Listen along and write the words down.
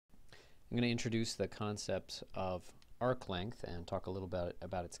I'm going to introduce the concept of arc length and talk a little bit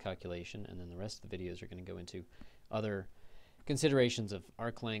about its calculation, and then the rest of the videos are going to go into other considerations of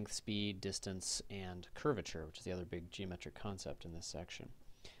arc length, speed, distance, and curvature, which is the other big geometric concept in this section.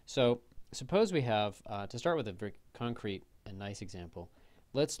 So suppose we have, to start with a very concrete and nice example,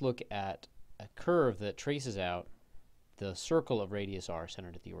 let's look at a curve that traces out the circle of radius r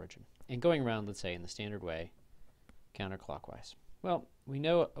centered at the origin, and going around, let's say, in the standard way, counterclockwise. Well, we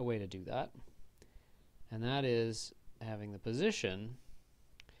know a way to do that, and that is having the position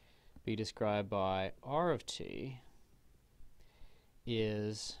be described by r of t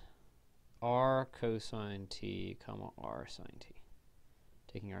is r cosine t comma r sine t.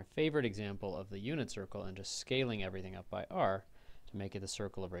 Taking our favorite example of the unit circle and just scaling everything up by r to make it the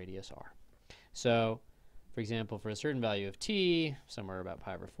circle of radius r. So, for example, for a certain value of t, somewhere about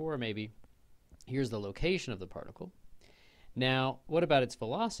pi over 4 maybe, here's the location of the particle. Now, what about its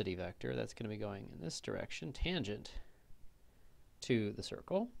velocity vector? That's going to be going in this direction, tangent to the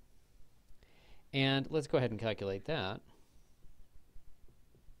circle. And let's go ahead and calculate that.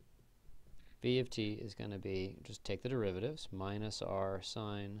 V of t is going to be, just take the derivatives, minus r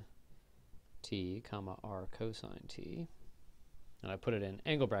sine t comma r cosine t. And I put it in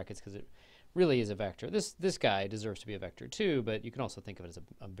angle brackets because it really is a vector. This guy deserves to be a vector too, but you can also think of it as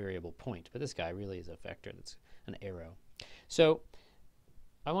a variable point. But this guy really is a vector that's an arrow. So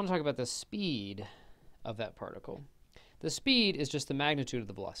I want to talk about the speed of that particle. The speed is just the magnitude of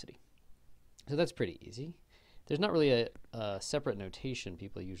the velocity. So that's pretty easy. There's not really a separate notation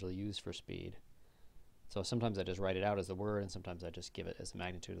people usually use for speed. So sometimes I just write it out as the word, and sometimes I just give it as the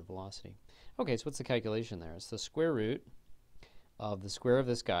magnitude of the velocity. Okay, so what's the calculation there? It's the square root of the square of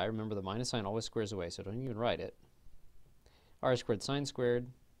this guy. Remember, the minus sign always squares away, so don't even write it. R squared sine squared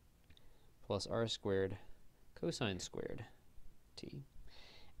plus r squared cosine squared t.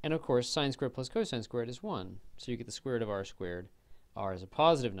 And of course, sine squared plus cosine squared is 1. So you get the square root of r squared. R is a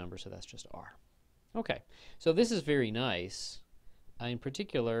positive number, so that's just r. Okay, so this is very nice. In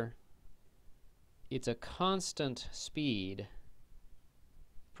particular, it's a constant speed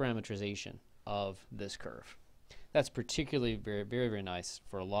parametrization of this curve. That's particularly very nice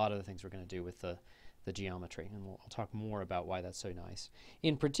for a lot of the things we're going to do with the geometry, and I'll talk more about why that's so nice.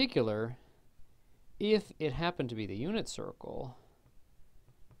 In particular, if it happened to be the unit circle,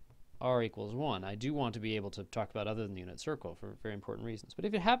 r equals 1. I do want to be able to talk about other than the unit circle for very important reasons. But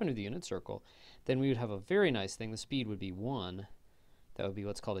if it happened to be the unit circle, then we would have a very nice thing. The speed would be 1. That would be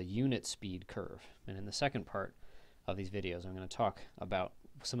what's called a unit speed curve. And in the second part of these videos, I'm going to talk about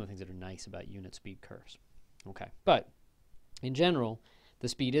some of the things that are nice about unit speed curves. Okay, but in general, the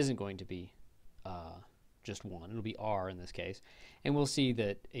speed isn't going to be just 1. It'll be r in this case. And we'll see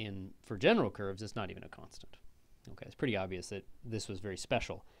that for general curves, it's not even a constant. Okay, it's pretty obvious that this was very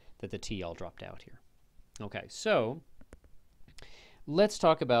special, that the t all dropped out here. Okay, so let's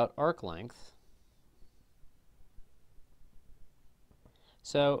talk about arc length.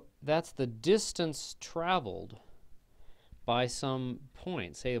 So that's the distance traveled by some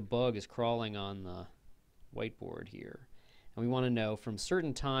point. Say a bug is crawling on the whiteboard here, and we want to know from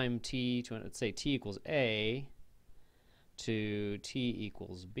certain time t to, let's say, t equals a to t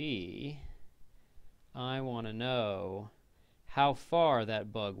equals b, I want to know how far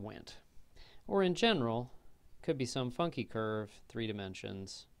that bug went. Or in general, could be some funky curve, 3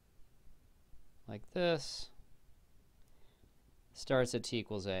 dimensions, like this. Starts at t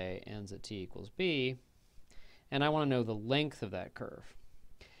equals a, ends at t equals b, and I want to know the length of that curve.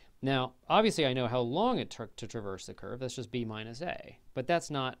 Now, obviously I know how long it took to traverse the curve. That's just b minus a, but that's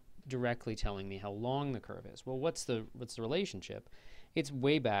not directly telling me how long the curve is. Well, what's the relationship? It's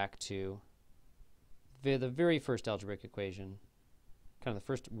way back to the very first algebraic equation, kind of the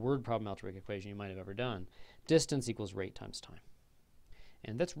first word problem algebraic equation you might have ever done. Distance equals rate times time.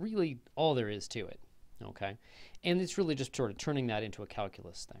 And that's really all there is to it. Okay? And it's really just sort of turning that into a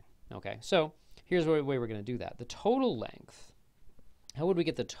calculus thing. Okay? So here's the way we're going to do that. The total length, how would we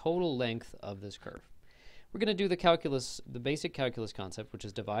get the total length of this curve? We're going to do the calculus, the basic calculus concept, which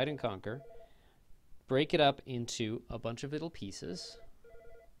is divide and conquer, break it up into a bunch of little pieces.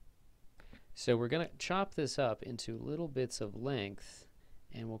 So we're going to chop this up into little bits of length,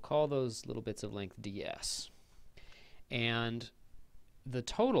 and we'll call those little bits of length ds. And the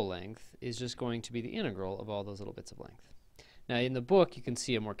total length is just going to be the integral of all those little bits of length. Now in the book you can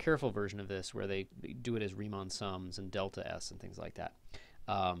see a more careful version of this where they do it as Riemann sums and delta s and things like that.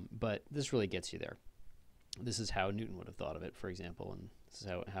 But this really gets you there. This is how Newton would have thought of it, for example, and this is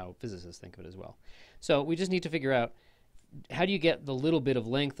how physicists think of it as well. So we just need to figure out, how do you get the little bit of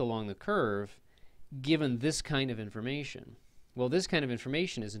length along the curve given this kind of information? Well, this kind of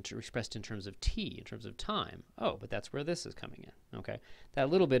information isn't expressed in terms of t, in terms of time. Oh, but that's where this is coming in. Okay, that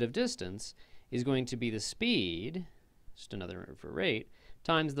little bit of distance is going to be the speed, just another word for rate,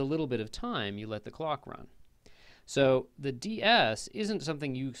 times the little bit of time you let the clock run. So the ds isn't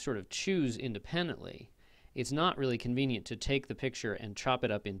something you sort of choose independently. It's not really convenient to take the picture and chop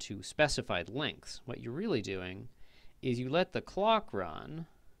it up into specified lengths. What you're really doing is you let the clock run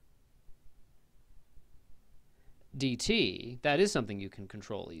dt. That is something you can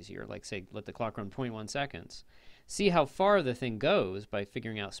control easier, like say let the clock run 0.1 seconds. See how far the thing goes by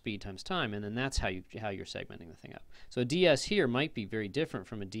figuring out speed times time, and then that's how you're segmenting the thing up. So a ds here might be very different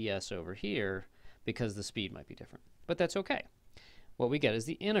from a ds over here because the speed might be different, but that's okay. What we get is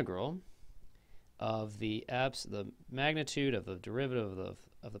the integral of the magnitude of the derivative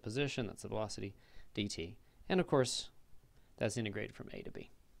of the position, that's the velocity, dt. And of course, that's integrated from a to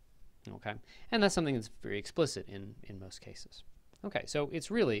b. Okay, and that's something that's very explicit in most cases. Okay, so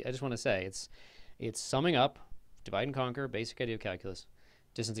it's really, I just want to say, it's summing up, divide and conquer, basic idea of calculus,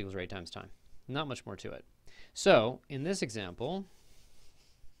 distance equals rate times time. Not much more to it. So in this example,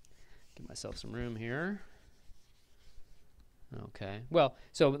 give myself some room here. Okay, well,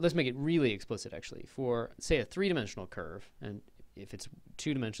 so let's make it really explicit actually. For, say, a three-dimensional curve, and if it's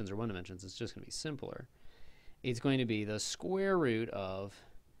 2 dimensions or 1 dimension, it's just going to be simpler. It's going to be the square root of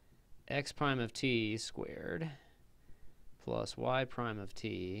x prime of t squared plus y prime of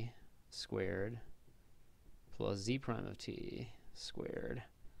t squared plus z prime of t squared,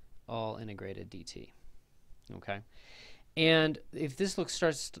 all integrated dt. Okay, and if this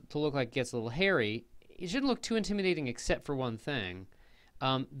starts to look like it gets a little hairy, it shouldn't look too intimidating except for one thing.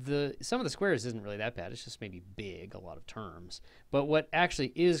 Some of the squares isn't really that bad. It's just maybe big, a lot of terms. But what actually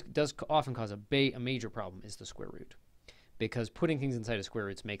does often cause a major problem is the square root, because putting things inside of square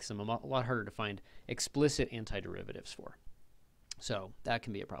roots makes them a lot harder to find explicit antiderivatives for. So that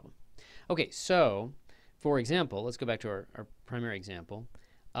can be a problem. Okay, so for example, let's go back to our primary example.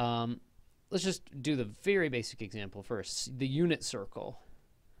 Let's just do the very basic example first. The unit circle,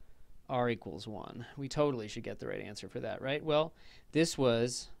 r equals 1. We totally should get the right answer for that, right? Well, this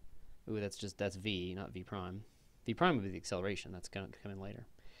was, that's v, not v prime. V prime would be the acceleration. That's going to come in later.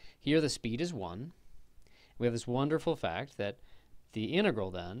 Here the speed is 1. We have this wonderful fact that the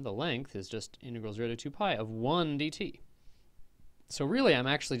integral then, the length, is just integral 0 to 2 pi of 1 dt. So really I'm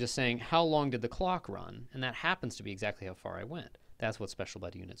actually just saying how long did the clock run, and that happens to be exactly how far I went. That's what's special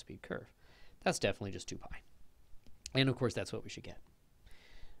about a unit speed curve. That's definitely just 2 pi. And of course that's what we should get.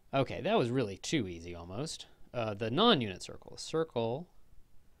 Okay, that was really too easy almost. The non-unit circle, circle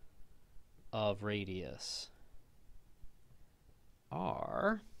of radius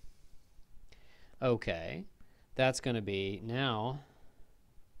r. Okay, that's going to be now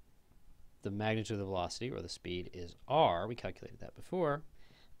the magnitude of the velocity, or the speed, is r. We calculated that before.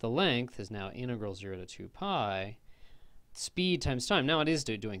 The length is now integral 0 to 2 pi. Speed times time. Now it is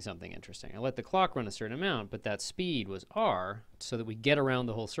doing something interesting. I let the clock run a certain amount, but that speed was r, so that we get around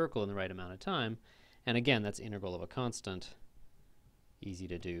the whole circle in the right amount of time. And again, that's integral of a constant. Easy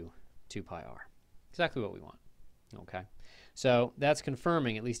to do, 2 pi r. Exactly what we want. Okay, so that's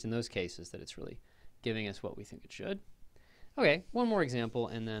confirming, at least in those cases, that it's really giving us what we think it should. Okay, one more example,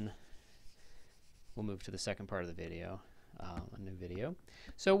 and then we'll move to the second part of the video, a new video.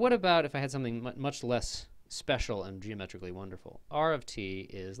 So what about if I had something much less special and geometrically wonderful? R of t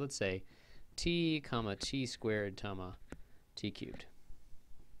is, let's say, t comma t squared comma t cubed.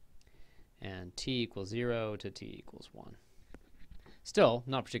 And t equals 0 to t equals 1. Still,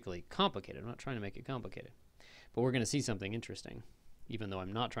 not particularly complicated. I'm not trying to make it complicated. But we're going to see something interesting, even though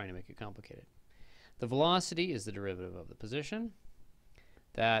I'm not trying to make it complicated. The velocity is the derivative of the position.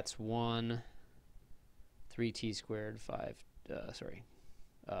 That's 1, 3t squared, 5,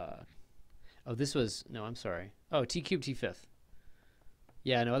 oh, this was, no, I'm sorry. Oh, t cubed t fifth.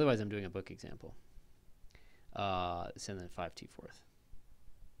 Yeah, no, otherwise I'm doing a book example. And then 5t fourth.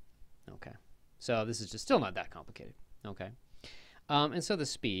 Okay. So this is just still not that complicated. Okay. And so the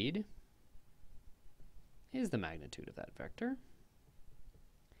speed is the magnitude of that vector.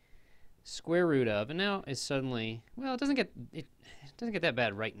 Square root of, and now is suddenly, well, it doesn't get that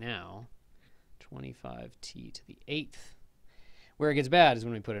bad right now. 25t to the 8th. Where it gets bad is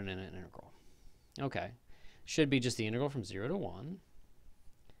when we put it in an integral. Okay. Should be just the integral from 0 to 1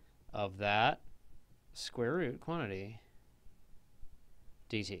 of that square root quantity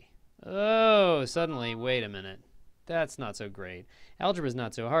dt. Oh, suddenly, wait a minute. That's not so great. Algebra is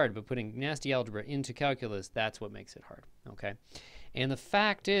not so hard, but putting nasty algebra into calculus, that's what makes it hard. Okay? And the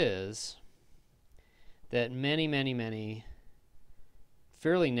fact is that many, many, many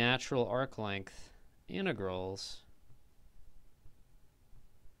fairly natural arc length integrals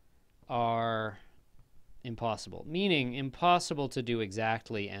are impossible, meaning impossible to do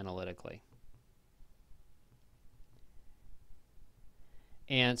exactly analytically.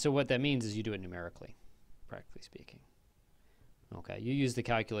 And so what that means is you do it numerically, practically speaking. Okay, you use the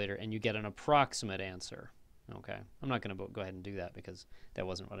calculator and you get an approximate answer. Okay, I'm not going to go ahead and do that because that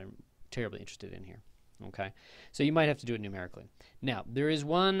wasn't what I'm terribly interested in here. Okay, so you might have to do it numerically. Now, there is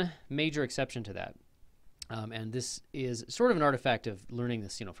one major exception to that. And this is sort of an artifact of learning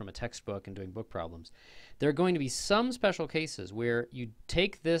this, from a textbook and doing book problems. There are going to be some special cases where you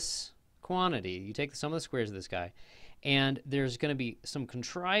take this quantity, you take the sum of the squares of this guy, and there's going to be some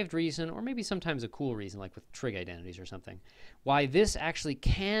contrived reason, or maybe sometimes a cool reason, like with trig identities or something, why this actually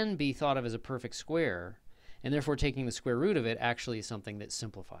can be thought of as a perfect square, and therefore taking the square root of it actually is something that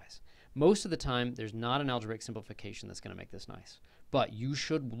simplifies. Most of the time, there's not an algebraic simplification that's going to make this nice. But you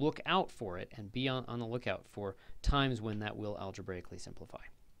should look out for it and be on the lookout for times when that will algebraically simplify.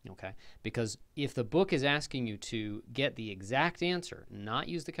 Okay? Because if the book is asking you to get the exact answer, not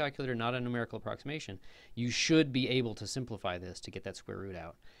use the calculator, not a numerical approximation, you should be able to simplify this to get that square root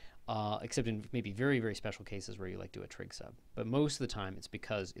out. Except in maybe very, very special cases where you like do a trig sub. But most of the time it's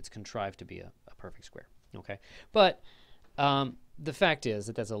because it's contrived to be a perfect square. Okay? But the fact is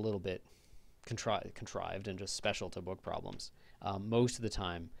that that's a little bit contrived and just special to book problems. Most of the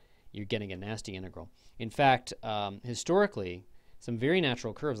time, you're getting a nasty integral. In fact, historically, some very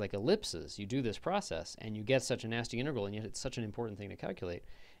natural curves like ellipses, you do this process and you get such a nasty integral, and yet it's such an important thing to calculate.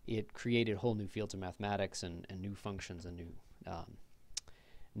 It created whole new fields of mathematics and new functions and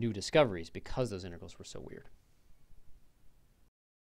new discoveries because those integrals were so weird.